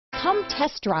Come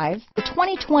test drive the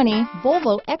 2020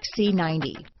 Volvo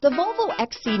XC90. The Volvo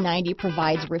XC90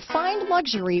 provides refined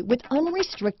luxury with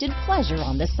unrestricted pleasure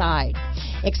on the side.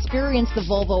 Experience the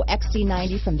Volvo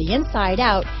XC90 from the inside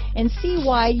out and see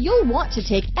why you'll want to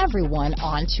take everyone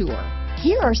on tour.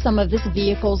 Here are some of this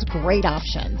vehicle's great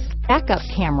options: backup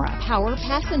camera, power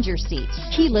passenger seat,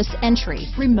 keyless entry,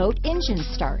 remote engine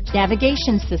start,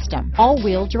 navigation system,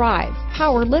 all-wheel drive,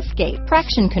 power liftgate,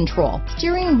 traction control,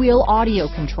 steering wheel audio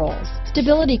controls,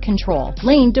 stability control,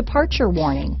 lane departure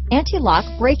warning, anti-lock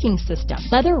braking system,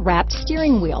 leather-wrapped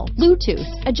steering wheel, Bluetooth,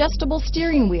 adjustable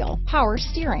steering wheel, power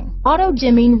steering,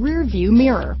 auto-dimming rear view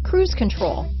mirror, cruise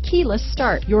control, keyless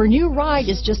start. Your new ride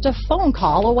is just a phone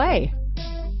call away.